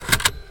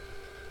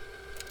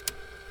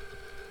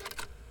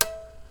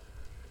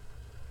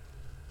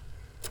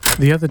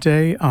The other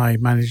day, I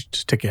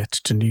managed to get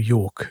to New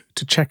York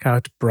to check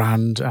out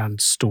brand and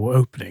store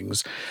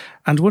openings.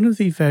 And one of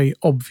the very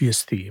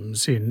obvious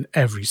themes in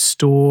every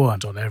store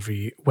and on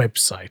every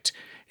website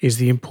is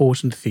the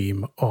important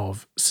theme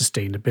of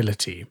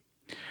sustainability.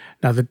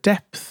 Now, the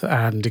depth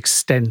and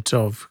extent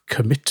of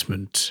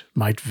commitment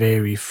might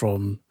vary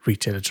from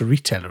retailer to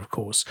retailer, of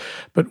course,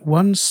 but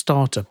one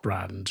startup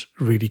brand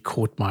really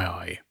caught my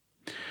eye.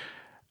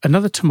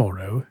 Another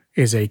Tomorrow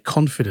is a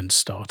confident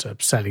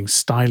startup selling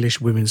stylish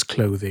women's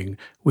clothing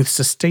with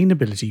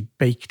sustainability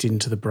baked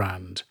into the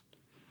brand.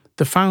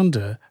 The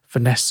founder,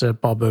 Vanessa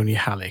Barboni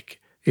Hallik,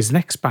 is an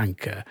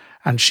ex-banker,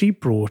 and she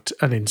brought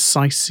an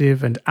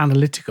incisive and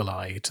analytical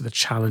eye to the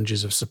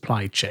challenges of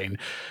supply chain,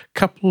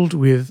 coupled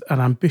with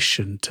an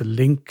ambition to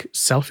link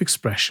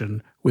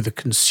self-expression with the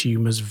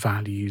consumer's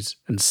values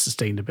and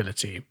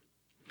sustainability.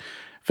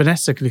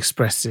 Vanessa can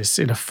express this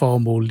in a far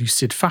more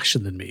lucid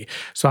fashion than me,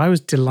 so I was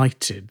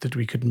delighted that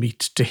we could meet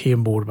to hear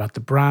more about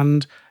the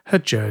brand, her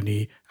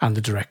journey, and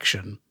the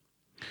direction.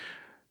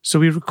 So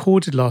we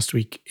recorded last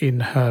week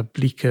in her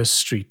Bleecker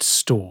Street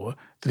store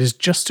that is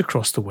just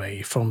across the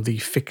way from the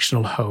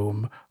fictional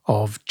home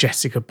of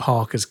Jessica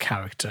Parker's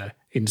character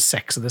in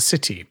Sex and the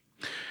City.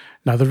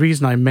 Now, the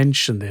reason I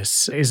mention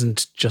this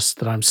isn't just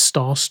that I'm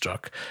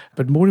starstruck,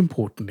 but more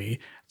importantly,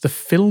 the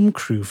film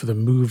crew for the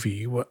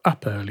movie were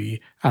up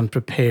early and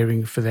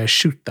preparing for their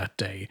shoot that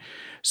day.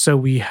 So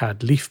we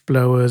had leaf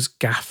blowers,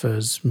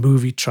 gaffers,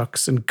 movie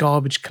trucks, and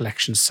garbage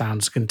collection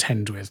sounds to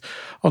contend with,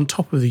 on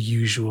top of the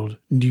usual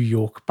New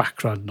York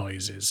background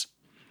noises.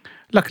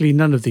 Luckily,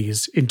 none of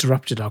these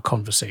interrupted our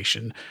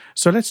conversation,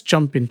 so let's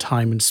jump in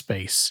time and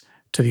space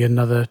to the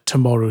Another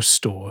Tomorrow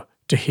store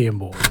to hear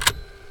more.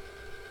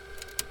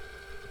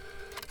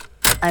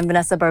 I'm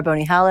Vanessa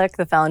Barboni Hallik,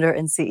 the founder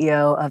and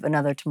CEO of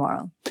Another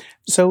Tomorrow.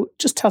 So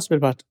just tell us a bit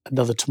about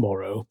Another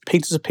Tomorrow.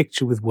 Paint us a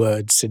picture with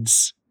words,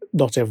 since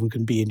not everyone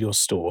can be in your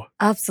store.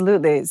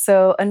 Absolutely.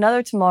 So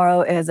Another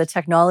Tomorrow is a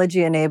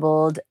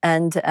technology-enabled,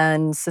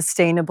 end-to-end,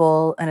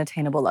 sustainable and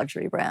attainable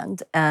luxury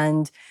brand.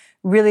 And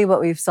really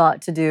what we've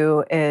sought to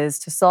do is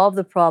to solve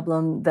the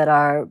problem that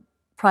our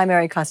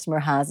primary customer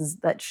has, is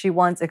that she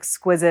wants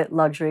exquisite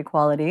luxury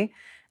quality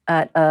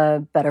at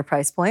a better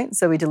price point.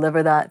 So we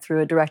deliver that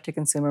through a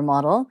direct-to-consumer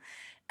model.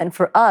 And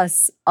for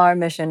us, our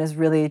mission is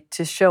really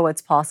to show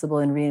what's possible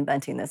in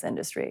reinventing this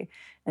industry.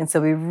 And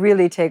so we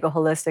really take a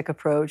holistic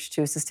approach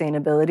to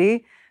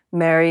sustainability,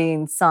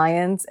 marrying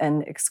science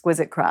and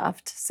exquisite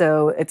craft.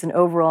 So it's an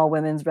overall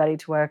women's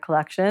ready-to-wear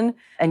collection,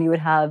 and you would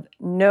have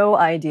no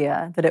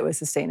idea that it was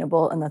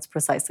sustainable, and that's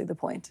precisely the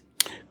point.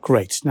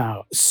 Great.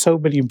 Now, so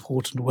many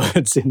important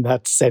words in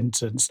that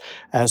sentence.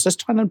 So let's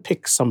try and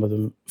unpick some of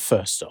them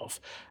first off.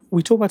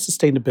 We talk about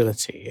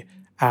sustainability,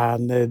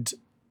 and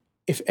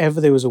if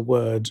ever there was a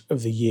word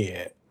of the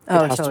year,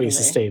 it has to be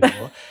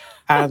sustainable.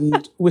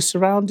 And we're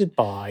surrounded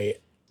by,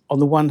 on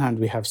the one hand,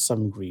 we have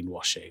some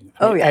greenwashing.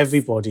 Yes.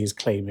 Everybody is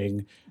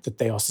claiming that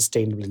they are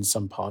sustainable in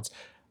some parts.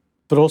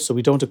 But also,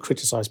 we don't want to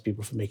criticize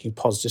people for making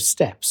positive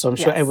steps. So I'm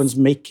sure everyone's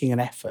making an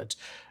effort.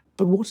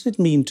 But what does it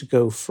mean to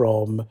go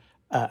from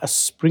a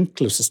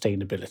sprinkle of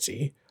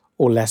sustainability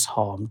or less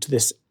harm to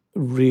this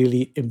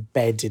really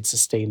embedded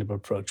sustainable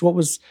approach? What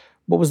was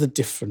the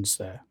difference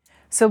there?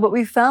 So what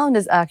we found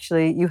is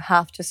actually you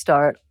have to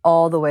start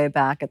all the way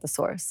back at the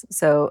source.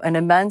 So an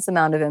immense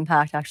amount of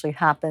impact actually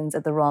happens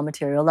at the raw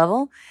material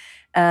level.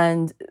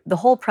 And the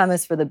whole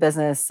premise for the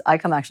business, I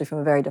come actually from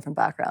a very different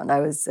background. I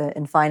was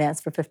in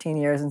finance for 15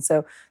 years. And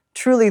so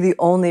truly the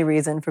only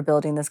reason for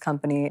building this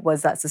company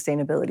was that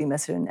sustainability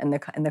mission and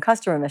the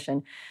customer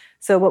mission.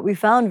 So what we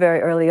found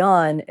very early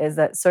on is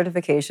that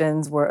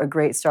certifications were a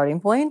great starting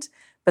point,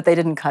 but they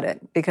didn't cut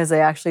it because they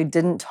actually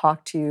didn't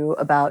talk to you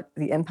about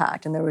the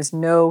impact, and there was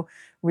no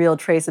real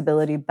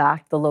traceability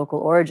back to the local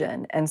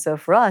origin. And so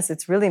for us,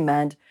 it's really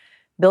meant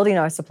building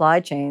our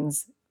supply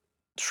chains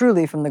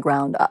truly from the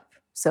ground up.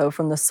 So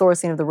from the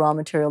sourcing of the raw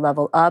material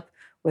level up,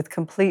 with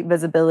complete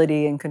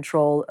visibility and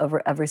control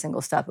over every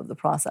single step of the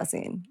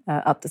processing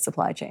up the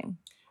supply chain.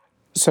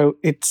 So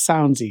it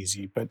sounds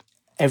easy, but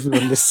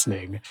everyone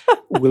listening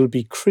will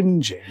be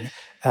cringing.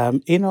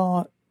 In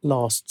our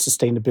last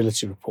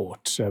sustainability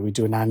report, we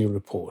do an annual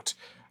report,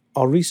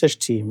 our research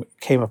team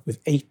came up with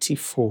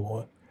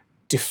 84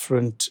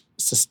 different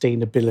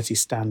sustainability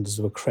standards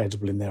that were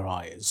credible in their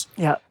eyes.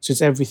 Yeah. So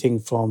it's everything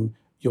from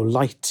your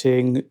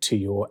lighting to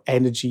your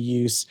energy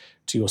use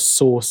to your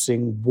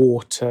sourcing,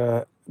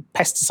 water,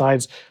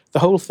 pesticides, the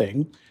whole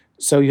thing.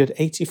 So you had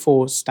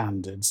 84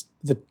 standards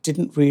that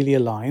didn't really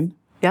align,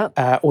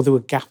 or there were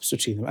gaps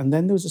between them. And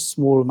then there was a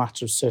small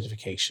matter of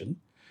certification.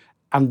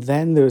 And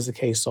then there was the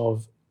case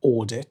of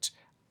audit.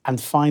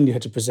 And finally, you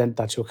had to present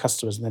that to your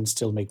customers and then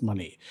still make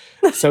money.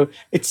 So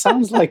it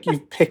sounds like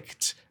you've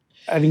picked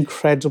an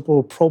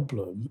incredible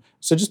problem.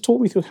 So just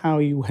talk me through how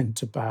you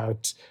went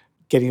about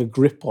getting a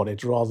grip on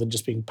it rather than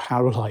just being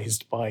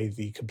paralyzed by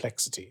the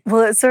complexity.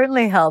 Well, it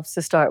certainly helps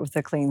to start with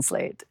a clean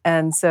slate.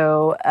 And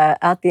so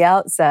at the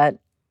outset,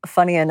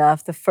 funny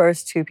enough, the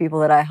first two people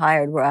that I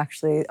hired were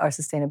actually our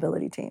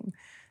sustainability team.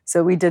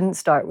 So we didn't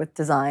start with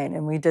design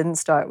and we didn't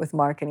start with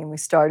marketing. We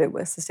started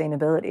with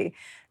sustainability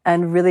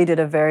and really did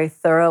a very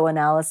thorough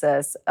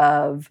analysis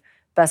of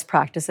best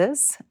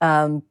practices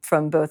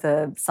from both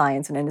a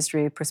science and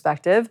industry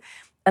perspective.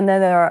 And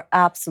then there are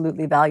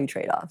absolutely value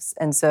trade-offs.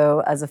 And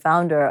so as a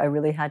founder, I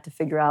really had to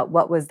figure out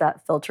what was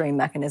that filtering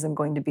mechanism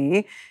going to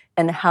be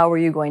and how were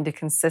you going to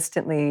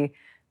consistently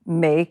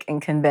make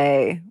and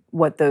convey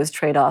what those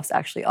trade-offs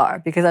actually are.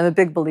 Because I'm a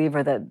big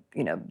believer that,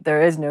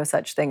 there is no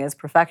such thing as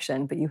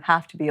perfection, but you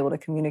have to be able to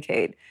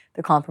communicate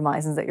the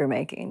compromises that you're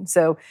making.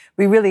 So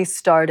we really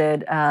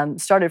started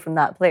from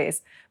that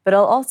place. But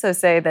I'll also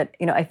say that,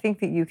 I think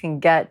that you can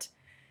get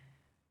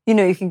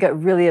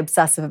really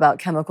obsessive about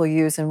chemical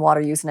use and water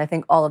use, and I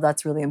think all of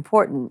that's really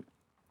important.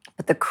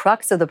 But the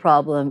crux of the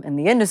problem in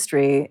the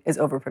industry is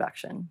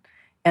overproduction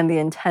and the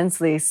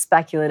intensely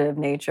speculative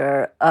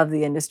nature of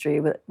the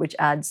industry, which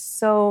adds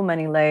so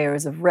many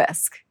layers of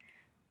risk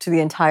to the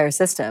entire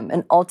system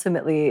and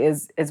ultimately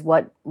is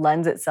what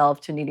lends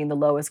itself to needing the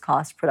lowest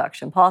cost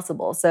production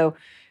possible. So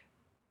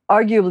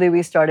arguably,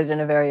 we started in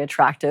a very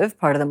attractive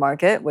part of the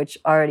market, which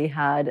already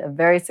had a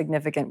very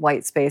significant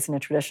white space in a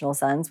traditional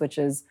sense, which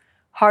is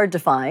hard to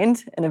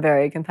find in a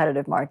very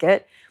competitive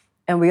market.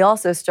 And we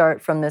also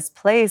start from this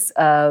place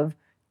of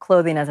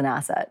clothing as an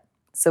asset.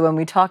 So when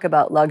we talk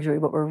about luxury,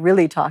 what we're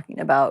really talking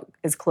about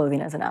is clothing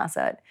as an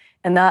asset.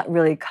 And that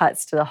really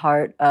cuts to the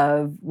heart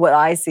of what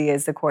I see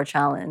as the core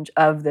challenge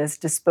of this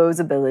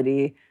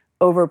disposability,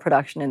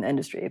 overproduction in the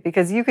industry.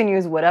 Because you can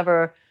use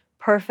whatever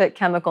perfect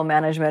chemical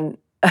management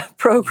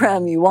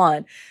program you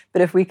want,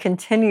 but if we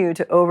continue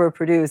to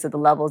overproduce at the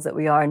levels that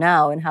we are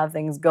now and have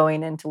things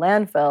going into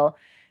landfill,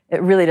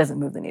 it really doesn't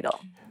move the needle.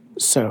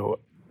 So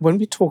when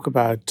we talk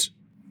about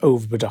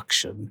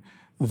overproduction,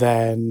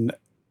 then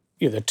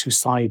there are two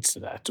sides to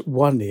that.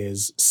 One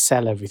is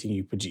sell everything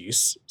you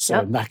produce. So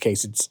in that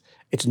case,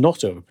 it's not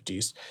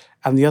overproduced.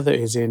 And the other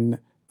is in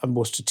a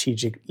more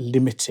strategic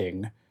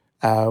limiting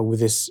with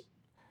this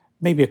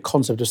maybe a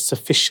concept of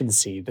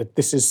sufficiency, that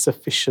this is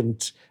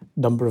sufficient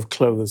number of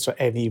clothes for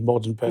any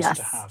modern person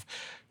to have.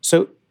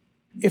 So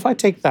if I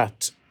take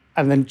that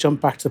and then jump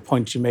back to the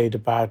point you made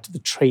about the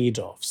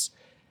trade-offs,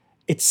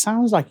 it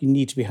sounds like you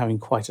need to be having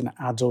quite an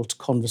adult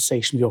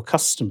conversation with your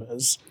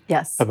customers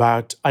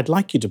about, I'd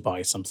like you to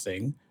buy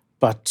something,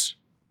 but,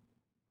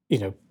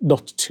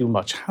 not too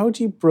much. How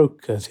do you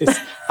broker this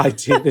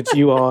idea that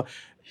you are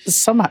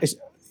somehow,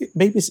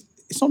 maybe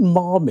it's not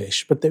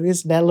marmish, but there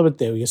is an element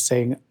there where you're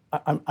saying,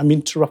 I'm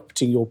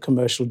interrupting your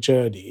commercial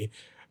journey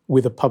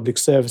with a public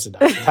service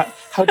announcement.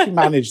 How do you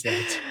manage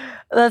that?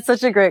 That's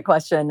such a great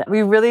question.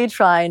 We really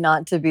try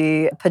not to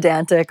be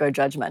pedantic or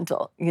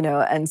judgmental,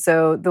 and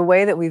so the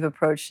way that we've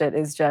approached it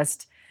is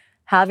just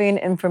having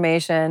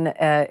information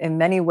in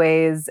many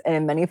ways and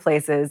in many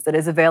places that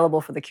is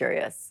available for the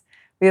curious.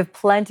 We have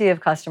plenty of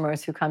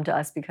customers who come to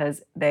us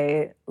because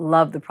they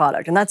love the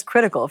product, and that's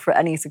critical for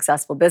any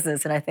successful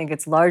business, and I think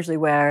it's largely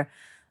where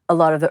a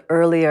lot of the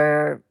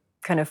earlier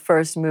kind of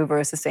first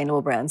mover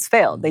sustainable brands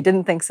failed. They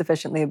didn't think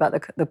sufficiently about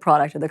the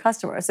product or the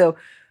customer. So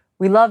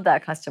we love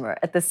that customer.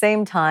 At the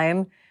same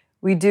time,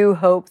 we do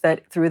hope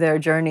that through their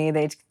journey,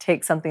 they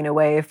take something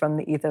away from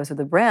the ethos of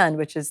the brand,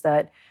 which is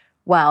that,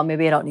 wow,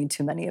 maybe I don't need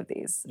too many of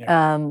these.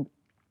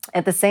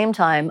 At the same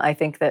time, I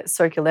think that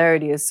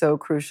circularity is so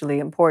crucially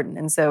important.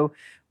 And so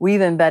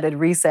we've embedded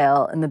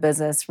resale in the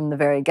business from the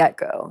very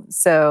get-go.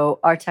 So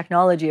our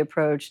technology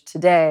approach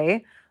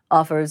today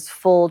offers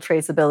full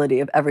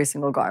traceability of every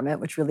single garment,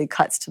 which really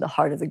cuts to the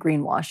heart of the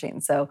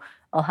greenwashing. So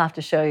I'll have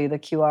to show you the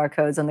QR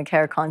codes on the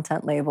care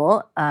content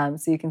label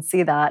so you can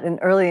see that. And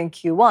early in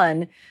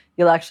Q1,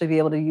 you'll actually be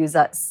able to use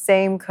that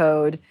same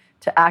code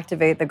to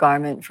activate the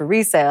garment for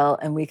resale,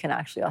 and we can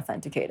actually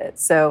authenticate it.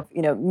 So,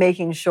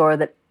 making sure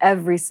that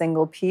every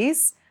single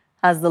piece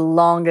has the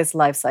longest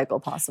life cycle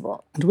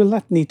possible. And will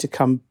that need to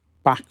come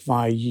back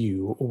via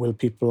you, or will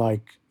people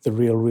like The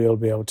Real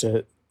be able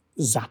to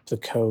zap the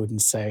code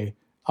and say,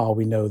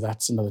 we know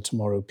that's another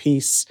tomorrow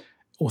piece,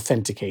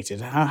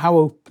 authenticated? How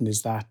open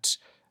is that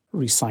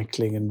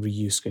recycling and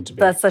reuse going to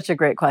be? That's such a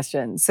great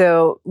question.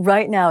 So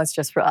right now it's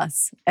just for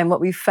us. And what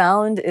we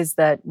found is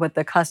that what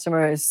the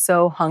customer is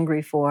so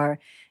hungry for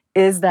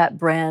is that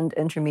brand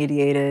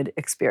intermediated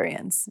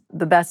experience.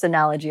 The best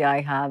analogy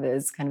I have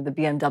is kind of the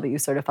BMW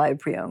certified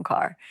pre-owned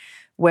car,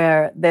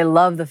 where they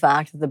love the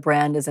fact that the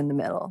brand is in the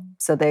middle.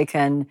 So they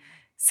can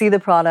see the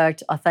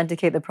product,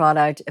 authenticate the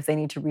product. If they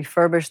need to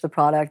refurbish the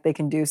product, they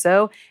can do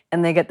so.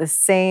 And they get the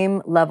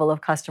same level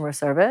of customer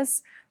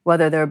service,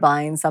 whether they're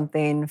buying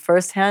something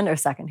firsthand or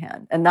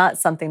secondhand. And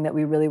that's something that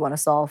we really want to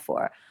solve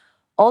for.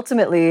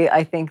 Ultimately,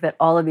 I think that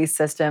all of these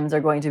systems are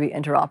going to be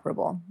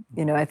interoperable.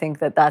 I think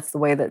that that's the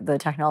way that the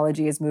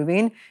technology is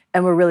moving.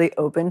 And we're really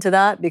open to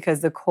that because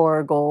the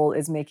core goal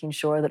is making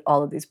sure that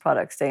all of these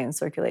products stay in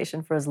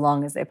circulation for as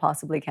long as they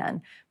possibly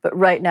can. But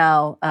right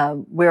now,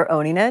 we're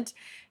owning it.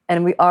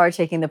 And we are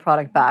taking the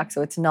product back,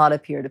 so it's not a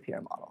peer-to-peer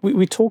model.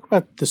 We talk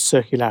about the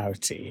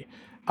circularity.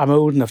 I'm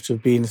old enough to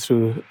have been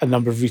through a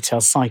number of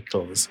retail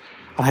cycles.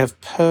 I have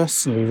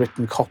personally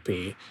written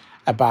copy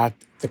about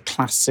the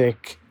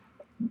classic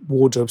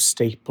wardrobe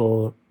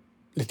staple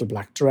little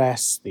black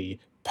dress, the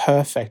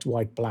perfect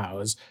white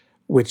blouse,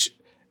 which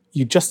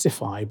you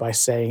justify by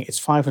saying it's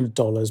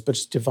 $500, but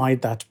just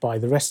divide that by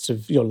the rest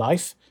of your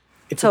life.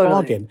 It's a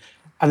bargain.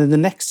 And then the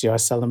next year I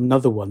sell them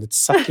another one that's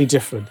subtly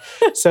different.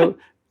 So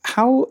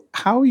how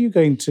are you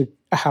going to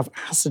have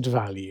asset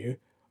value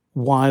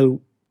while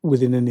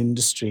within an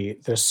industry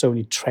there's so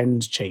many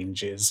trend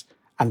changes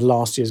and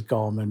last year's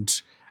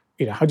garment,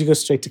 how do you go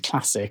straight to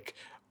classic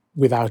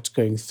without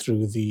going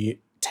through the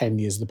 10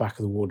 years at the back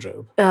of the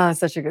wardrobe?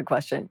 Such a good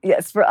question.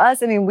 Yes, for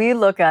us, we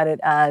look at it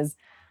as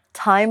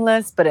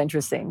timeless but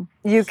interesting.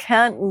 You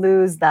can't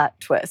lose that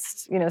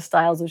twist.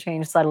 Styles will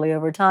change subtly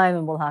over time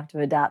and we'll have to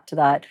adapt to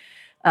that.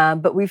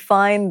 But we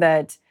find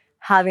that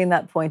having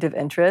that point of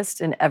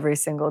interest in every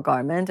single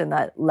garment and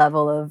that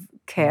level of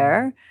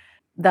care,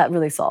 that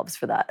really solves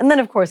for that. And then,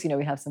 of course,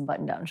 we have some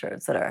button-down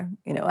shirts that are,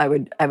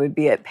 I would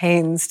be at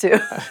pains to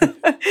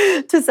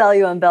to sell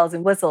you on bells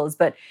and whistles.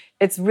 But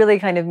it's really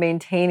kind of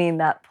maintaining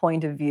that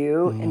point of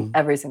view in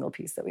every single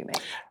piece that we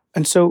make.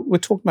 And so we're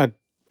talking about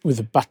with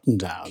the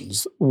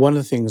button-downs. One of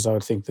the things I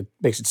would think that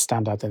makes it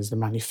stand out then is the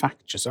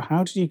manufacture. So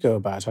how did you go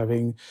about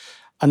having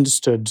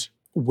understood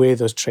where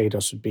those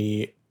trade-offs would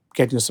be,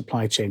 getting a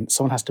supply chain?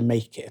 Someone has to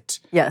make it.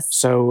 Yes.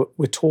 So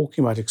we're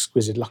talking about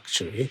exquisite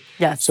luxury.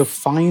 Yes. So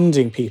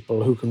finding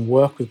people who can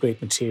work with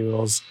great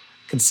materials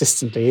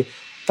consistently,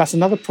 that's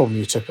another problem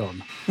you took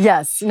on.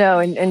 Yes. No,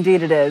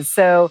 indeed it is.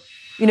 So,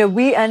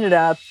 we ended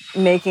up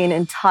making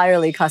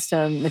entirely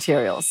custom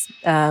materials.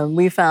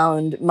 We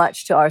found,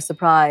 much to our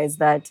surprise,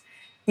 that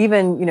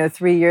even,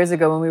 3 years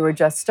ago when we were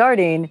just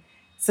starting,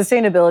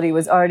 sustainability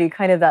was already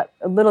kind of that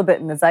a little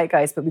bit in the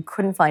zeitgeist, but we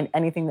couldn't find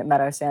anything that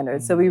met our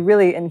standards. So we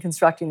really, in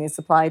constructing these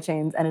supply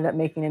chains, ended up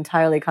making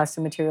entirely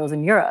custom materials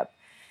in Europe.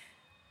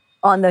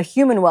 On the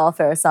human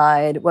welfare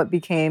side, what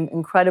became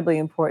incredibly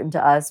important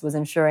to us was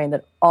ensuring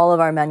that all of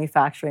our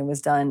manufacturing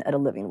was done at a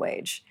living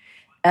wage.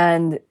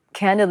 And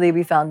candidly,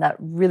 we found that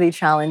really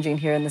challenging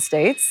here in the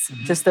States.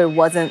 Just there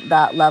wasn't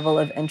that level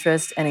of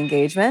interest and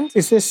engagement.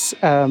 Is this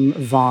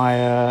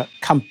via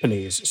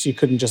companies, so you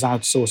couldn't just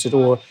outsource it,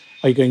 or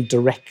are you going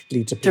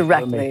directly to people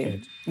who make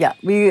it? Yeah,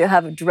 we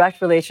have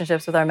direct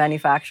relationships with our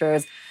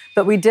manufacturers.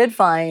 But we did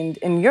find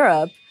in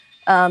Europe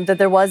that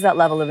there was that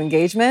level of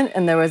engagement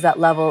and there was that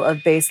level of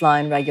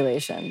baseline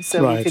regulation.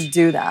 So we could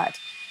do that.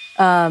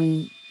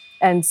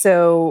 And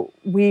so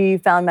we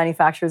found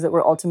manufacturers that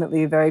were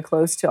ultimately very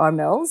close to our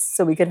mills,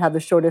 so we could have the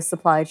shortest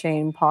supply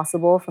chain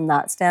possible from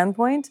that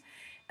standpoint.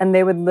 And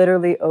they would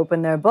literally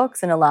open their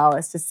books and allow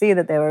us to see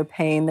that they were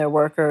paying their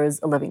workers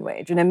a living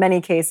wage. And in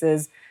many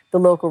cases, the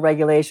local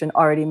regulation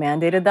already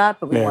mandated that,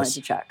 but we wanted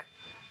to check.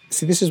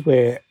 See, this is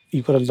where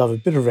you've got to love a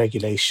bit of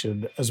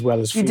regulation as well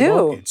as free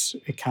markets.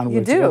 It can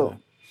work together.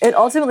 It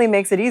ultimately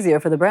makes it easier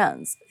for the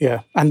brands.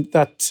 Yeah, and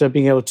that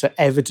being able to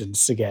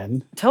evidence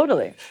again.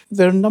 Totally.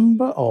 There are a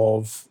number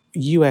of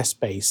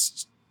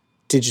US-based,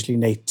 digitally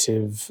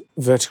native,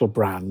 vertical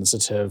brands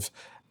that have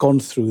gone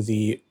through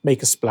the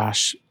make a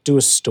splash, do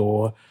a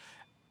store,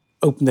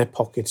 open their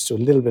pockets to a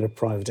little bit of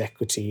private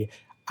equity,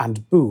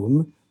 and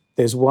boom,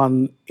 there's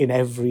one in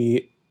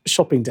every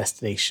shopping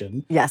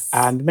destination. Yes.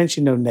 And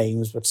mention no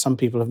names, but some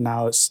people have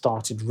now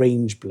started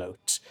range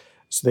bloat.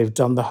 So they've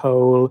done the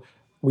whole,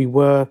 we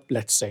were,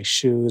 let's say,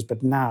 shoes,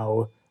 but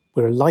now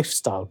we're a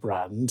lifestyle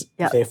brand.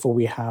 Yep. Therefore,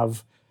 we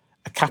have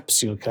a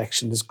capsule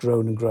collection that's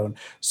grown and grown.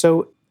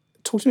 So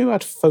talk to me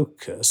about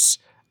focus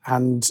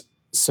and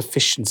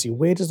sufficiency.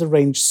 Where does the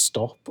range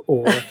stop?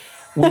 Or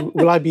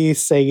will I be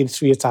saying in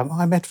 3 years' time,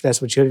 I met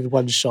Vanessa when she only had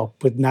one shop,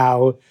 but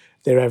now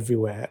they're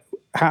everywhere?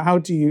 How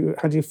do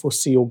you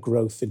foresee your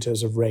growth in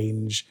terms of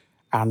range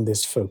and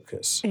this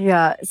focus?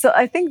 Yeah, so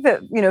I think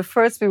that,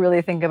 first we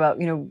really think about,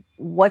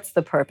 what's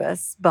the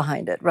purpose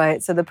behind it,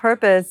 right? So the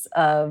purpose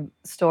of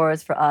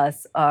stores for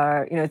us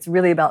are, it's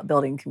really about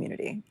building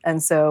community.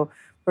 And so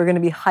we're going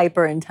to be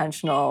hyper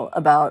intentional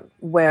about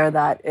where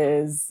that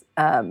is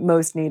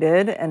most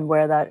needed and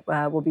where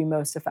that will be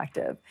most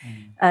effective.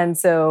 And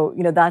so,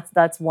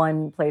 that's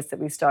one place that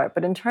we start.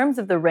 But in terms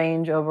of the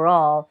range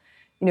overall,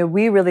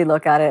 we really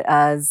look at it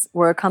as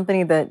we're a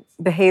company that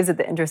behaves at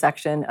the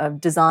intersection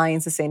of design,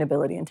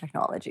 sustainability, and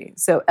technology.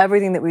 So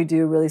everything that we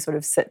do really sort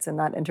of sits in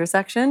that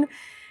intersection.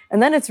 And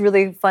then it's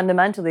really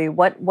fundamentally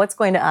what's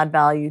going to add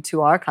value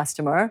to our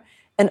customer,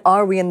 and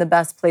are we in the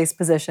best place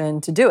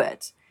position to do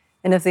it?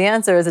 And if the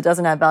answer is it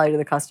doesn't add value to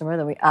the customer,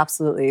 then we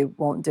absolutely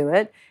won't do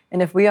it.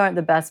 And if we aren't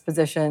the best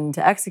position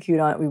to execute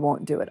on it, we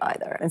won't do it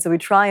either. And so we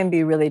try and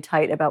be really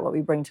tight about what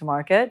we bring to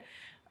market.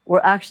 We're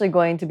actually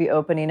going to be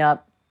opening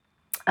up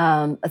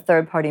a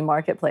third-party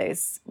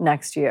marketplace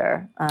next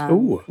year,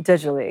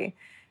 digitally,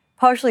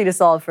 partially to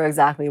solve for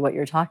exactly what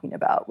you're talking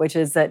about, which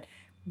is that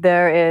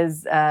there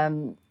is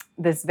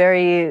this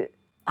very,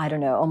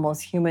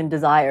 almost human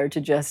desire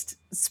to just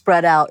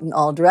spread out in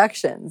all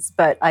directions.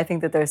 But I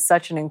think that there's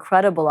such an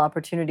incredible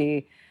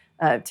opportunity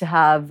to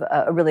have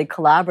a really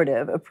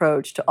collaborative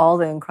approach to all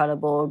the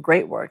incredible,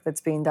 great work that's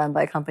being done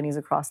by companies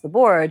across the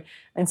board.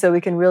 And so we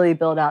can really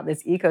build out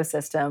this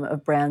ecosystem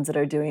of brands that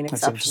are doing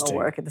exceptional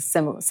work at the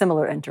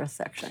similar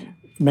intersection.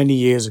 Many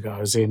years ago, I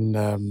was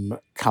in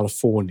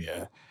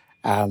California,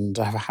 and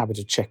I have a habit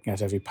of checking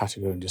out every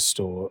Patagonia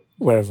store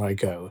wherever I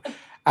go.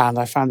 And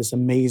I found this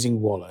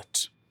amazing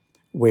wallet,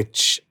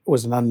 which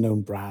was an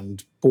unknown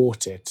brand,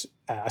 bought it,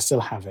 I still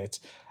have it,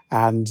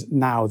 and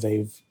now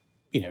they've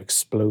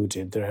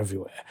exploded. They're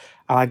everywhere.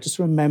 And I just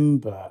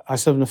remember, I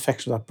still have an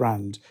affection for that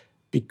brand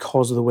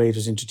because of the way it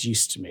was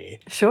introduced to me.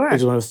 Sure. It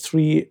was one of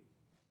 3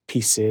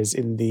 pieces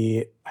in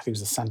I think it was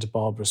the Santa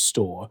Barbara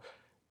store,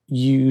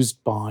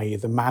 used by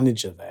the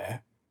manager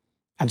there.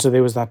 And so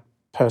there was that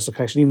personal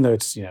connection, even though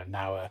it's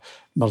now a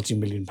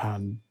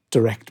multi-million-pound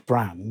direct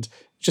brand.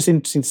 Just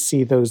interesting to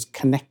see those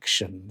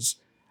connections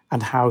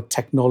and how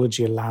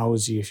technology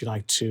allows you, if you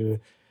like, to,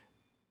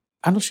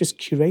 I'm not just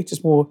curate,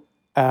 it's more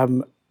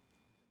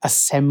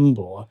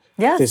assemble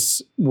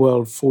this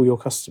world for your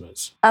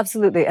customers.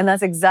 Absolutely. And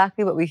that's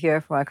exactly what we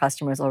hear from our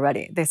customers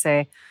already. They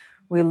say,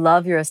 we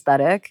love your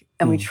aesthetic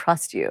and we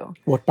trust you.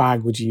 What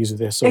bag would you use with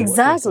this?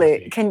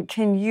 Exactly.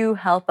 Can you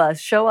help us,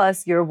 show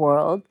us your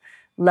world?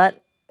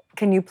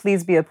 Can you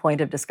please be a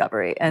point of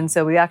discovery? And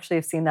so we actually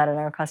have seen that in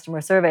our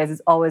customer surveys.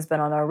 It's always been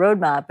on our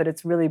roadmap, but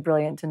it's really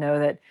brilliant to know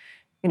that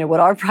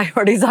what our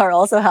priorities are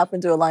also happen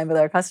to align with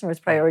our customers'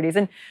 priorities.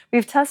 And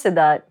we've tested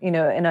that, in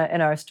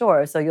our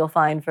store. So you'll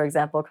find, for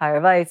example,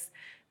 Kyra Weiss,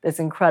 this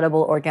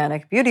incredible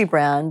organic beauty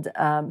brand,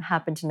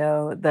 happen to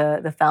know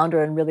the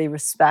founder and really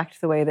respect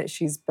the way that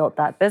she's built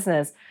that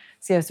business.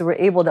 So we're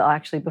able to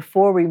actually,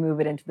 before we move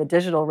it into the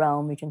digital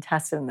realm, we can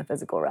test it in the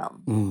physical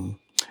realm.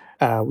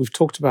 We've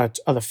talked about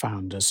other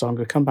founders, so I'm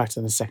going to come back to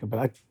them in a second, but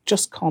I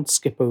just can't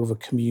skip over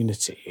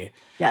community.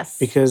 Yes.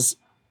 Because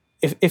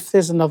if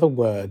there's another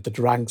word that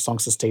ranks on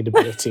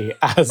sustainability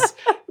as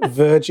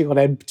verging on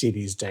empty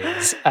these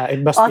days,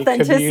 it must be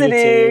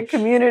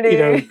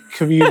community,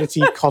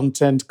 community,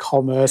 content,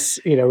 commerce.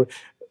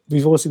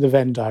 We've all seen the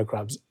Venn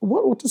diagrams.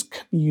 What does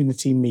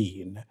community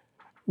mean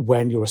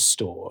when you're a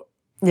store?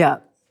 Yeah.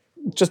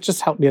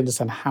 Just help me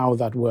understand how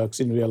that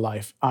works in real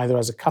life, either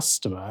as a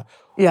customer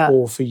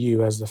or for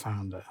you as the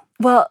founder.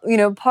 Well,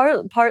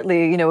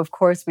 partly, of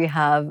course, we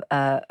have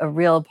a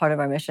real part of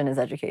our mission is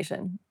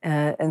education.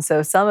 And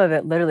so some of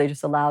it literally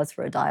just allows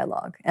for a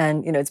dialogue.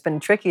 And, it's been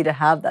tricky to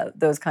have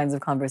those kinds of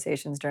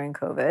conversations during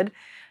COVID.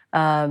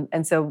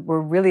 And so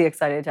we're really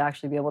excited to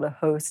actually be able to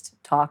host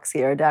talks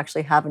here, to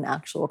actually have an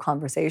actual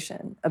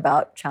conversation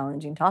about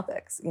challenging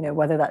topics,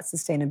 whether that's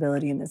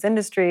sustainability in this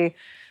industry,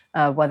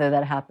 whether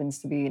that happens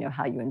to be,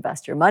 how you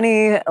invest your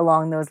money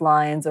along those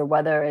lines, or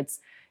whether it's,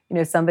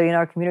 somebody in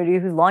our community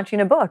who's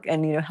launching a book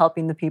and,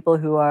 helping the people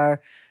who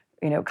are,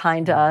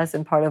 kind to us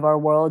and part of our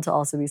world to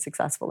also be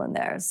successful in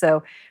there.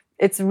 So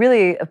it's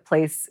really a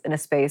place and a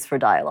space for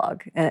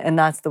dialogue. And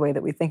that's the way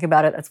that we think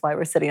about it. That's why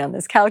we're sitting on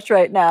this couch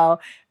right now.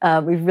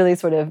 We've really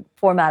sort of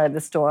formatted the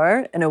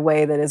store in a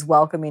way that is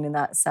welcoming in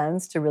that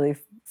sense to really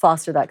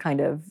foster that kind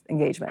of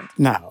engagement.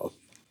 Now,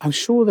 I'm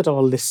sure that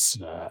our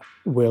listener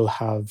will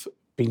have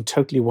been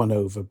totally won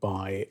over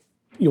by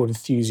your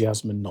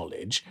enthusiasm and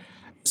knowledge.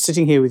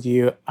 Sitting here with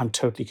you, I'm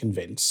totally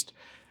convinced.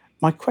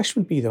 My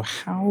question would be, though,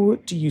 how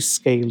do you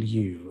scale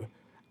you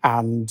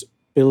and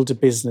build a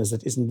business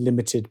that isn't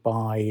limited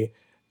by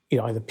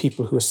either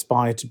people who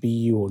aspire to be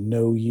you or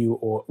know you,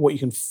 or what you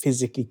can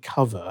physically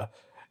cover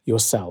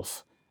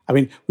yourself? I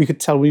mean, we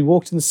could tell when we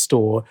walked in the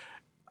store,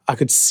 I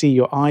could see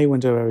your eye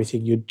went over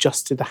everything. You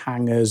adjusted the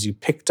hangers. You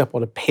picked up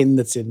on a pin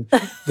that's in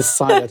the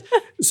side.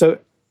 So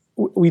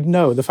we'd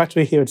know the fact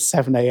we're here at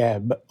 7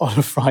 a.m. on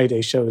a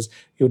Friday shows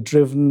you're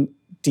driven,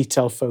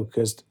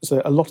 detail-focused.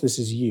 So a lot of this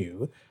is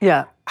you.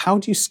 Yeah. How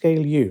do you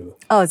scale you?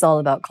 Oh, it's all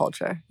about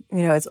culture.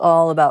 It's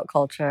all about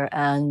culture.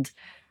 And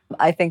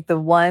I think the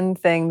one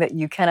thing that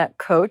you cannot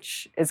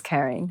coach is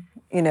caring,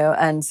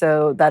 and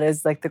so that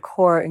is like the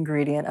core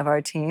ingredient of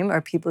our team are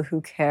people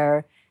who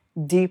care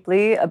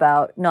deeply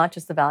about not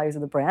just the values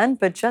of the brand,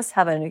 but just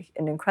have an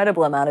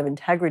incredible amount of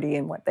integrity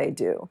in what they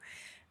do.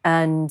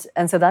 And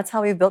so that's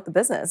how we've built the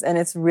business. And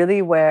it's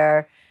really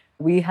where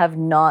we have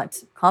not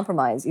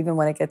compromised, even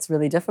when it gets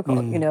really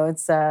difficult.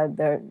 It's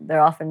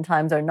there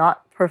oftentimes are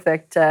not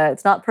perfect.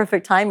 It's not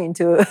perfect timing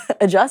to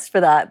adjust for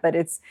that, but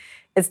it's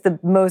the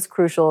most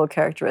crucial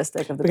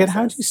characteristic of the business.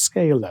 How do you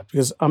scale that?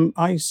 Because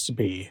I used to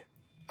be,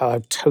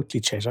 I've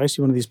totally changed. I used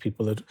to be one of these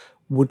people that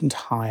wouldn't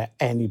hire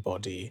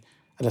anybody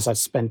unless I'd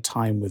spent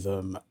time with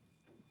them,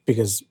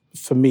 because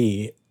for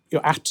me,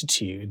 your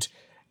attitude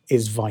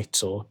is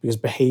vital, because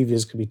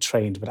behaviors can be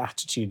trained, but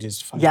attitude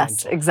is fundamental.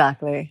 Yes,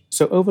 exactly.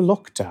 So over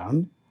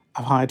lockdown,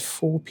 I've hired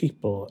 4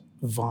 people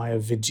via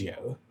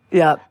video.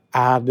 Yeah.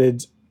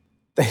 And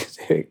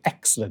they're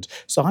excellent.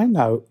 So I'm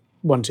now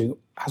wondering,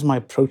 has my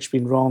approach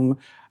been wrong?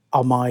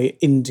 Are my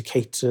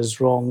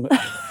indicators wrong?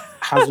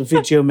 Has the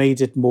video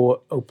made it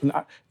more open?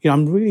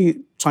 I'm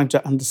really trying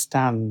to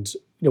understand,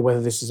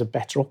 whether this is a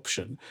better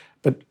option.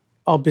 But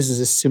our business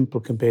is simple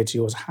compared to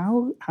yours.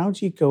 How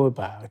do you go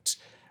about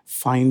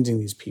finding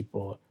these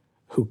people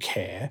who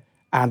care?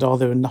 And are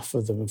there enough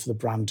of them for the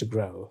brand to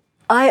grow?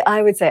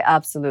 I would say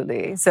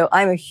absolutely. So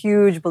I'm a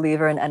huge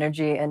believer in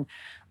energy, and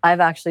I've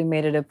actually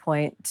made it a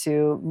point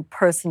to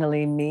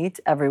personally meet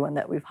everyone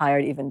that we've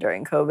hired, even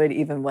during COVID,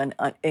 even when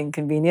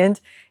inconvenient,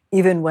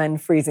 even when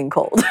freezing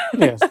cold.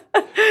 Yes.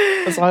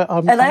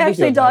 And I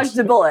actually dodged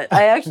a bullet.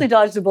 I actually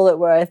dodged a bullet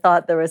where I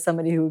thought there was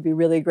somebody who would be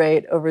really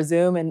great over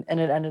Zoom, and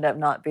it ended up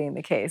not being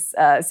the case.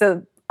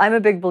 So I'm a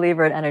big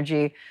believer in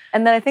energy.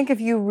 And then I think if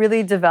you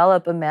really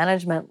develop a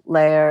management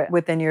layer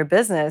within your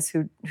business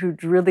who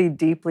really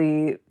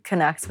deeply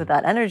connects with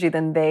that energy,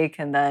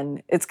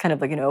 then it's kind of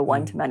like, a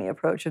one-to-many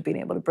approach of being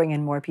able to bring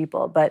in more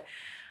people. But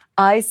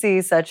I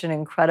see such an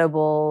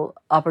incredible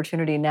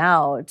opportunity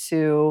now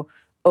to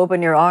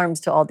open your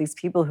arms to all these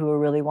people who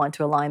really want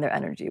to align their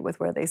energy with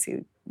where they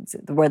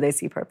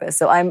see purpose.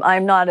 So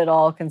I'm not at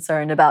all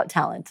concerned about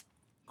talent.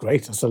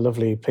 Great. That's a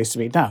lovely place to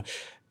be. Now,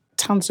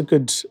 talent's a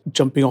good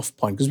jumping off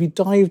point because we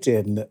dived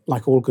in,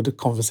 like all good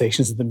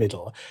conversations, in the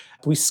middle.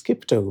 We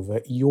skipped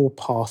over your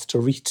path to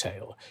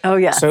retail. Oh,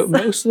 yes. So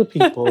most of the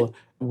people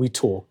we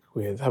talk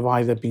with have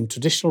either been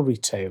traditional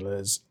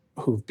retailers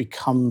who've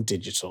become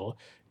digital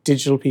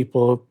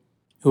people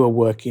who are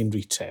working in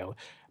retail.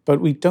 But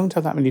we don't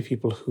have that many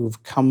people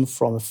who've come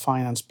from a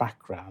finance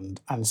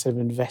background and, instead of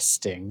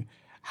investing,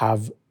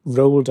 have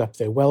rolled up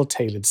their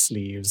well-tailored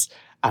sleeves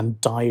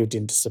and dived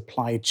into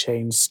supply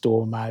chain,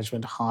 store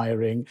management,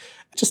 hiring.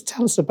 Just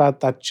tell us about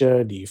that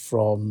journey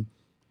from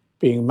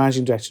being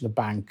managing director in a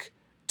bank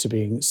to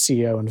being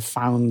CEO and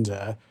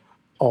founder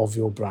of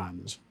your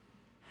brand.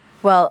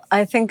 Well,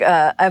 I think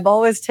I've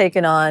always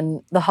taken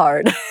on the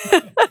hard.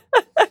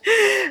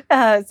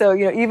 So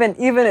even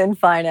in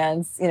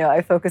finance,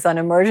 I focus on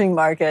emerging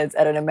markets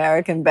at an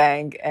American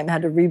bank and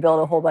had to rebuild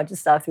a whole bunch of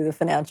stuff through the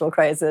financial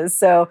crisis.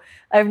 So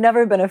I've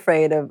never been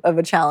afraid of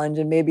a challenge,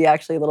 and maybe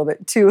actually a little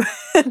bit too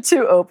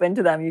too open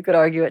to them, you could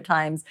argue at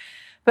times.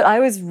 But I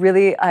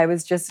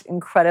was just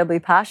incredibly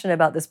passionate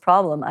about this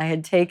problem. I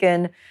had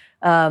taken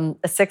a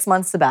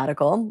 6-month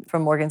sabbatical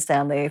from Morgan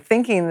Stanley,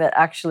 thinking that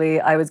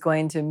actually I was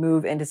going to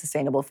move into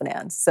sustainable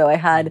finance. So I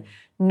had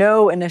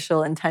no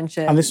initial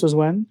intention. And this was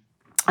when?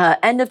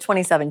 End of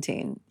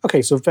 2017.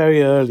 Okay, so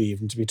very early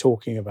even to be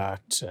talking about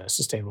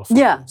sustainable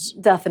finance.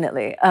 Yeah,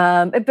 definitely.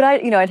 But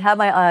I'd had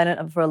my eye on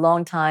it for a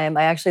long time.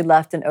 I actually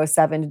left in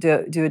 2007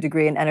 to do a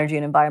degree in energy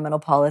and environmental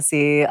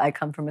policy. I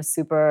come from a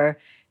super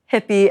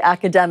hippie,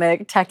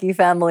 academic, techie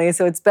family,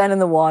 so it's been in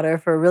the water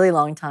for a really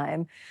long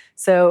time.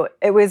 So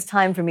it was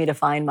time for me to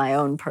find my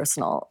own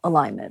personal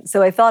alignment.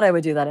 So I thought I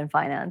would do that in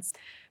finance.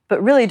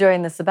 But really,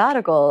 during the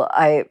sabbatical,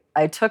 I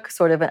took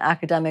sort of an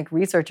academic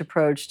research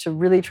approach to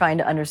really trying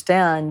to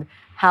understand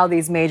how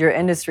these major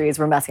industries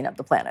were messing up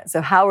the planet.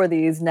 So how are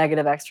these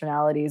negative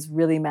externalities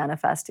really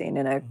manifesting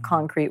in a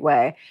concrete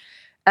way?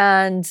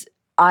 And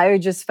I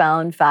just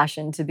found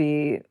fashion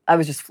I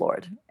was just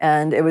floored.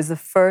 And it was the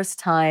first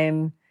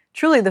time,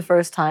 truly the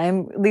first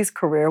time, at least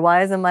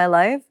career-wise in my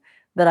life,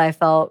 that I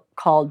felt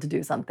called to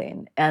do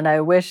something. And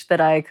I wish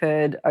that I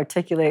could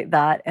articulate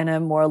that in a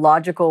more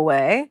logical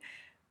way,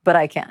 but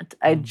I can't.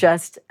 I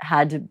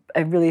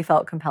really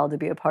felt compelled to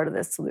be a part of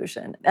this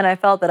solution. And I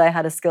felt that I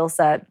had a skill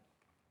set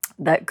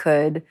that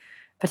could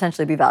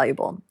potentially be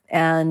valuable.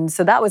 And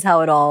so that was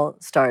how it all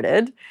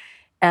started.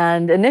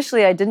 And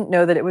initially, I didn't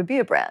know that it would be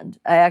a brand.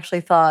 I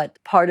actually thought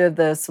part of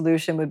the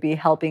solution would be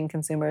helping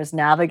consumers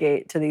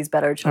navigate to these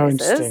better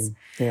choices. Oh, interesting.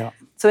 Yeah.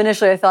 So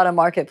initially, I thought a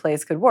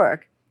marketplace could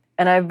work.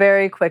 And I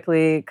very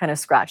quickly kind of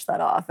scratched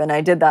that off. And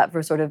I did that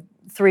for sort of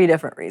 3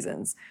 different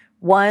reasons.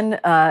 One,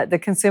 the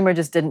consumer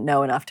just didn't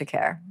know enough to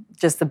care.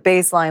 Just the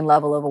baseline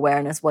level of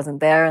awareness wasn't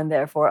there, and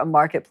therefore a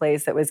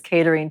marketplace that was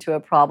catering to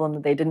a problem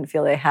that they didn't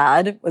feel they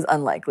had was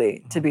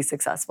unlikely to be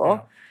successful.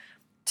 Yeah.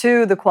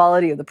 2, the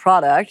quality of the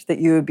product that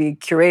you would be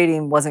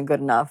curating wasn't good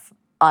enough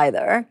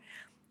either.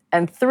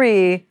 And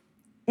 3,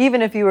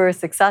 even if you were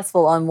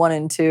successful on 1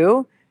 and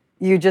 2,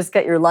 you just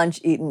get your lunch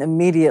eaten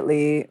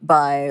immediately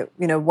by,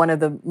 one of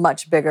the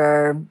much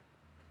bigger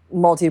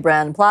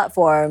multi-brand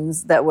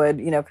platforms that would,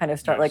 kind of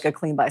start like a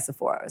Clean by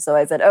Sephora. So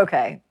I said,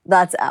 okay,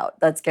 that's out.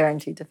 That's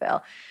guaranteed to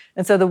fail.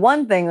 And so the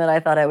one thing that I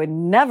thought I would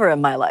never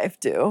in my life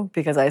do,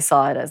 because I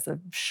saw it as the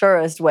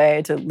surest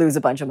way to lose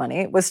a bunch of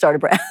money, was start a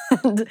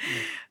brand.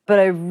 But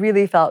I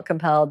really felt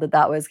compelled that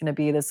that was going to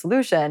be the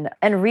solution.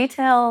 And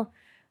retail,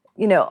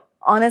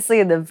 honestly,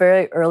 in the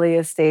very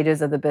earliest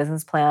stages of the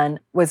business plan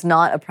was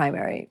not a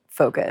primary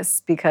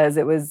focus, because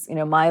it was,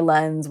 my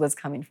lens was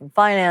coming from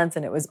finance,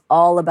 and it was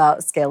all about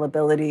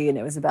scalability, and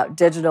it was about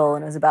digital,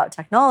 and it was about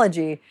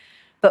technology.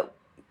 But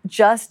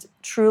just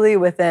truly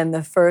within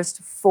the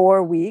first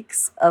 4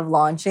 weeks of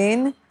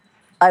launching,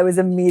 I was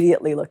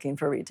immediately looking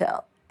for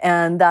retail.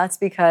 And that's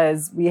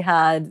because we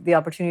had the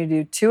opportunity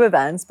to do 2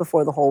 events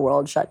before the whole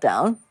world shut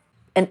down.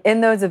 And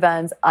in those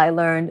events, I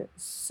learned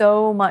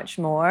so much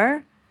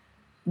more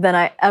than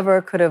I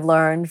ever could have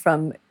learned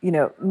from,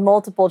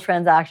 multiple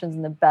transactions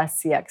in the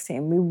best CX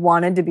team. We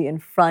wanted to be in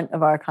front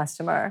of our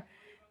customer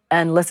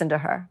and listen to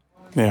her.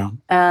 Yeah.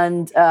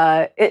 And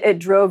it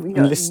drove,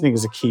 And listening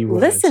is a key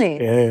word.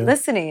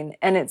 Listening.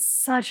 And it's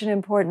such an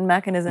important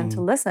mechanism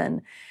to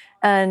listen.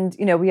 And,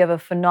 we have a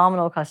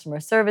phenomenal customer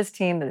service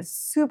team that is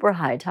super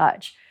high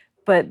touch,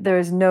 but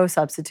there's no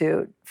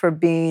substitute for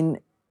being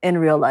in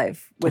real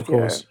life with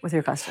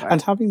your customer.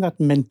 And having that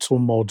mental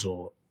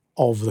model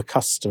of the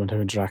customer and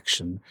her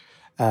interaction,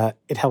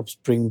 it helps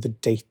bring the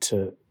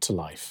data to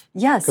life.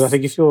 Yes. Because I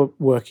think if you're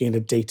working in a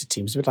data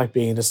team, it's a bit like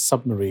being in a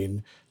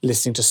submarine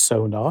listening to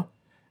sonar.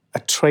 A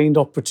trained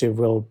operative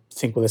will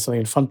think, well, there's something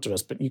in front of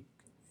us, but you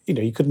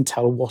couldn't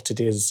tell what it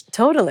is.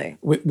 Totally.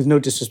 With no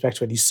disrespect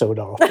to any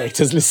sonar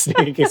operators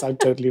listening, in case I'm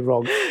totally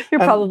wrong. You're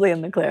probably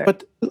in the clear.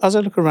 But as I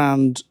look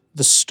around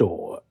the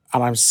store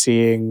and I'm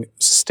seeing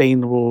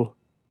sustainable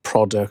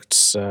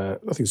products, I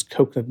think it's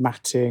coconut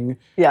matting.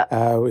 Yeah.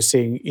 We're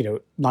seeing,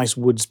 nice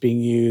woods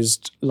being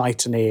used,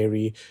 light and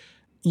airy.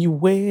 You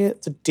wear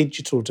the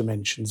digital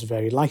dimensions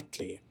very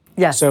lightly.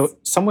 Yes. So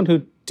someone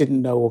who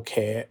didn't know or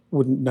care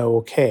wouldn't know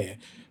or care.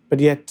 But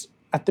yet,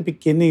 at the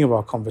beginning of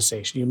our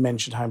conversation, you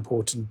mentioned how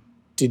important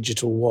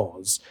digital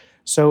was.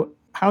 So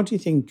how do you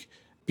think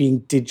being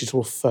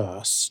digital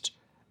first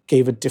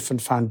gave a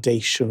different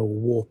foundation or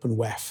warp and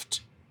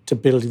weft to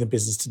building the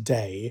business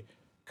today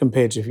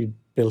compared to if you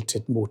built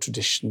it more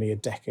traditionally a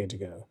decade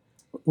ago?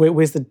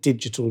 Where's the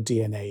digital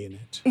DNA in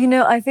it?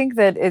 I think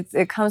that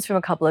it comes from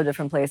a couple of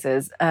different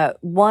places.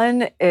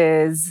 One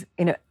is,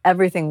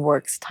 everything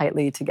works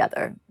tightly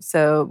together.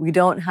 So we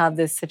don't have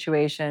this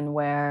situation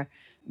where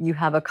you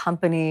have a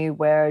company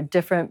where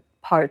different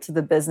parts of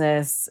the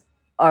business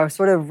are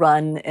sort of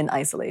run in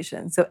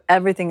isolation. So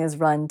everything is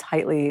run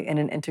tightly in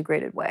an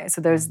integrated way.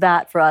 So there's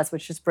that for us,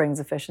 which just brings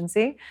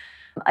efficiency.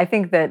 I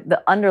think that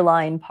the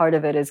underlying part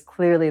of it is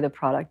clearly the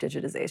product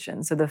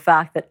digitization. So the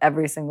fact that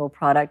every single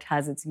product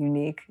has its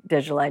unique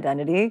digital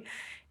identity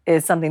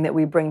is something that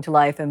we bring to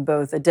life in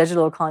both a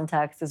digital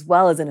context as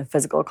well as in a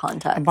physical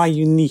context. And by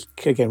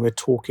unique, again, we're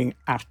talking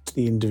at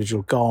the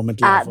individual garment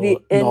level. At the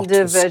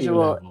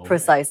individual, level.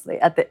 Precisely,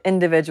 at the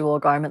individual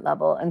garment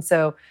level. And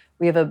so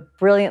we have a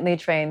brilliantly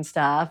trained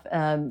staff.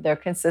 They're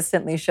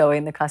consistently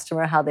showing the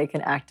customer how they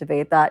can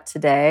activate that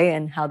today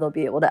and how they'll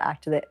be able to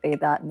activate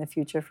that in the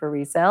future for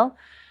resale.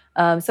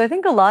 So I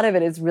think a lot of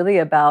it is really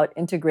about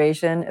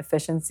integration,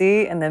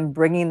 efficiency, and then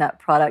bringing that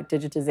product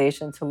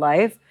digitization to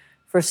life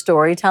for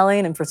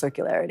storytelling and for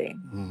circularity.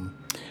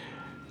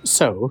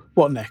 So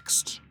what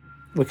next?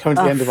 We're coming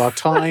to the end of our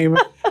time.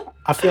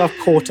 I feel I've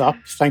caught up.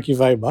 Thank you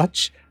very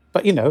much.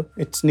 But,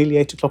 it's nearly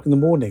 8 o'clock in the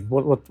morning.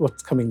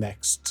 What's coming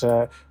next?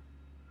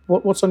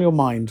 What's on your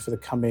mind for the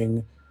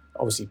coming,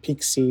 obviously,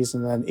 peak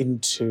season and then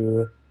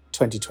into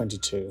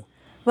 2022?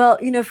 Well,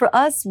 for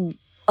us,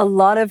 a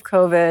lot of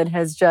COVID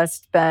has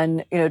just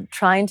been,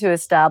 trying to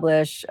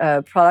establish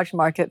a product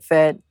market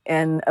fit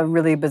in a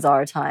really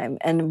bizarre time.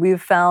 And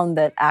we've found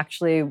that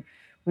actually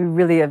we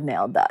really have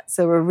nailed that.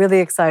 So we're really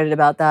excited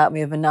about that. We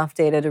have enough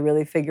data to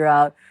really figure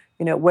out,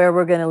 where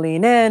we're going to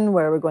lean in,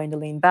 where we're going to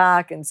lean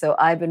back. And so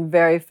I've been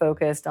very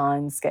focused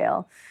on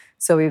scale.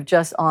 So we've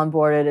just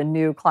onboarded a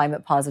new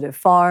climate positive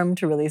farm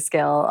to really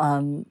scale,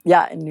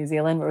 in New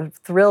Zealand. We're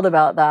thrilled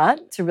about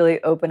that, to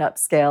really open up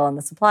scale on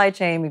the supply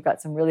chain. We've got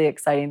some really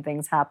exciting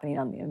things happening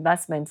on the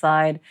investment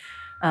side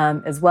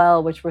as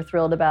well, which we're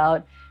thrilled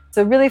about.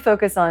 So really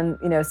focus on,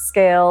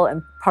 scale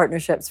and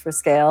partnerships for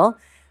scale.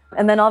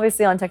 And then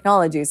obviously on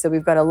technology. So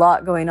we've got a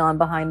lot going on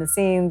behind the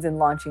scenes in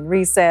launching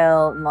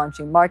resale and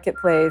launching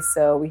marketplace.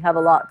 So we have a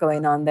lot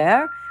going on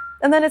there.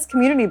 And then it's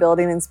community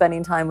building and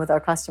spending time with our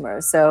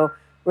customers. So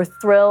we're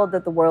thrilled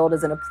that the world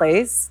is in a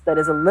place that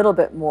is a little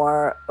bit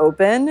more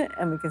open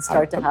and we can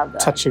start to have that.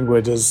 Touching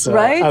wood,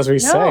 right? As we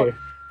say.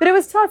 But it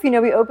was tough.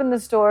 We opened the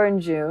store in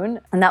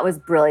June and that was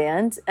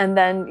brilliant. And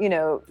then,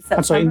 September.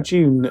 I'm sorry, in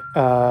June,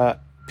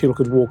 people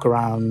could walk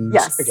around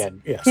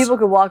again. Yes. People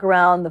could walk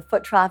around. The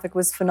foot traffic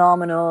was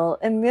phenomenal.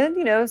 And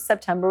then,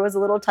 September was a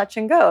little touch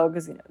and go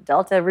because,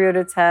 Delta reared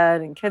its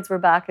head and kids were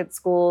back at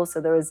school.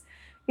 So there was,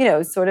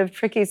 sort of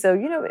tricky. So,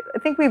 I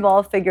think we've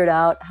all figured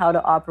out how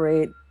to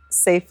operate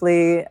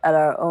safely at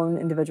our own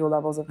individual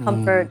levels of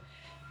comfort.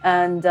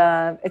 And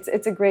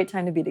it's a great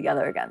time to be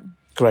together again.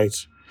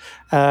 Great.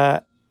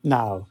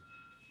 Now,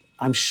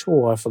 I'm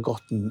sure I've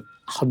forgotten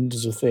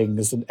hundreds of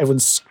things and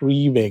everyone's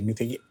screaming,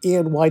 thinking,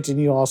 Ian, why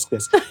didn't you ask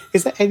this?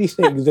 Is there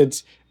anything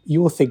that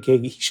you're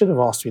thinking, he should have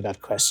asked me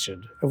that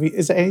question?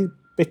 Is there any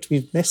bit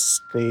we've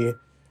missed? Well,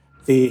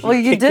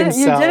 you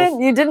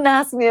didn't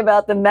ask me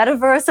about the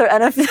metaverse or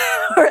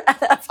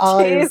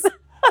NFTs.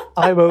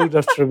 I'm old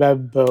enough to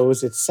remember,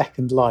 was it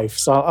Second Life?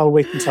 So I'll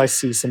wait until I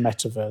see some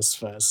metaverse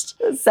first.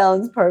 That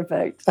sounds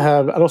perfect.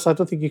 And also, I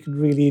don't think you can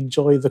really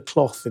enjoy the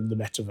cloth in the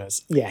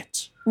metaverse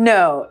yet.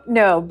 No.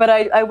 But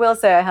I will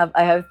say I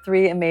have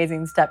 3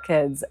 amazing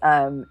stepkids,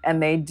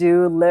 and they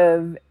do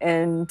live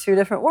in 2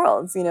 different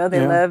worlds. They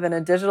live in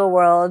a digital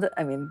world.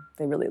 I mean,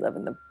 they really live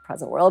in the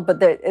present world,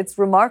 but it's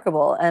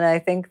remarkable. And I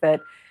think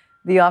that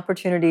the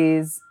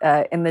opportunities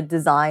in the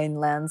design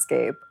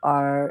landscape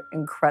are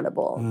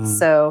incredible.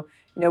 So,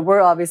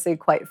 we're obviously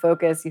quite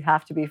focused. You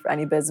have to be for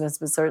any business,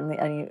 but certainly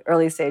any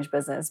early stage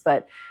business.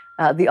 But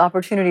the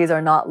opportunities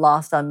are not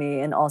lost on me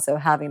in also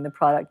having the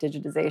product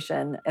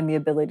digitization and the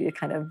ability to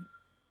kind of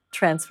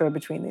transfer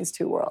between these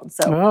two worlds.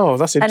 So, Oh,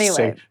 that's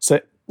interesting. anyway, So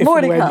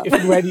more to come. if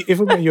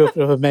and when you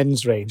open up a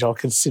men's range, I'll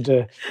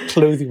consider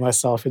clothing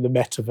myself in the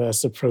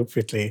metaverse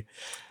appropriately.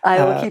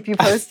 I will keep you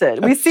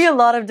posted. We see a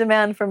lot of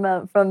demand from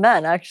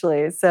men,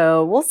 actually,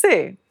 so we'll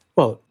see.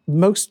 Well,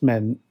 most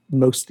men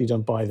mostly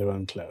don't buy their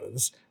own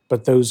clothes,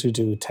 but those who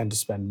do tend to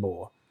spend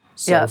more.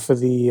 So Yeah. for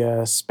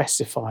the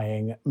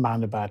specifying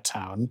man about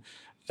town,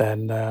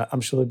 then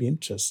I'm sure there'll be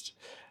interest.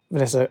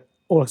 Vanessa,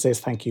 all I can say is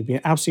thank you. It's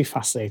been absolutely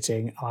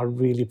fascinating. I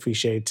really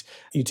appreciate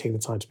you taking the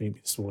time to meet me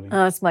this morning.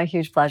 Oh, it's my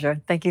huge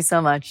pleasure. Thank you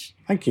so much.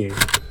 Thank you.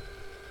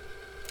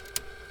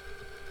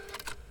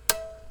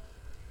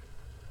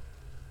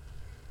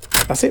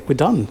 That's it. We're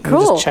done. Cool.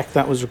 We'll just check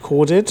that was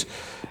recorded.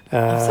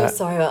 I'm so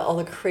sorry about all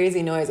the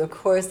crazy noise. Of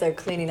course, they're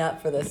cleaning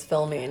up for this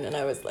filming, and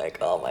I was like,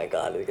 "Oh my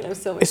god, we're gonna have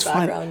so much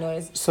background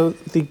noise." So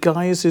the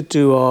guys who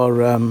do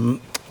our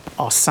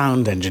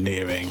sound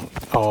engineering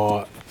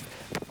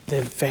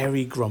they're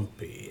very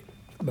grumpy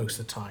most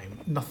of the time.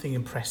 Nothing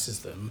impresses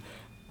them,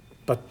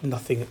 but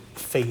nothing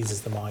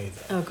phases them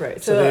either. Oh,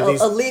 great! So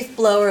a leaf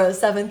blower at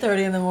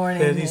 7:30 in the morning.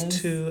 There are these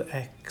two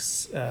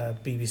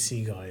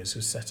BBC guys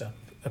who set up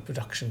a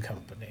production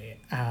company,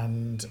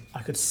 and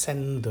I could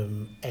send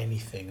them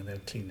anything and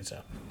they'd clean it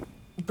up.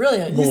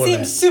 Brilliant. You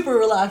seem super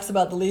relaxed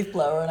about the leaf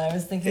blower, and I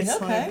was thinking,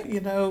 it's okay.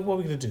 like, what are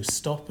we going to do?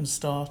 Stop and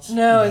start?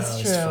 No,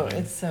 it's true.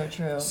 It's so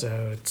true.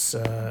 So it's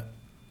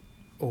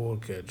all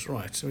good.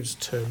 Right, so we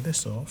just turn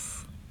this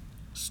off.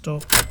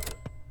 Stop.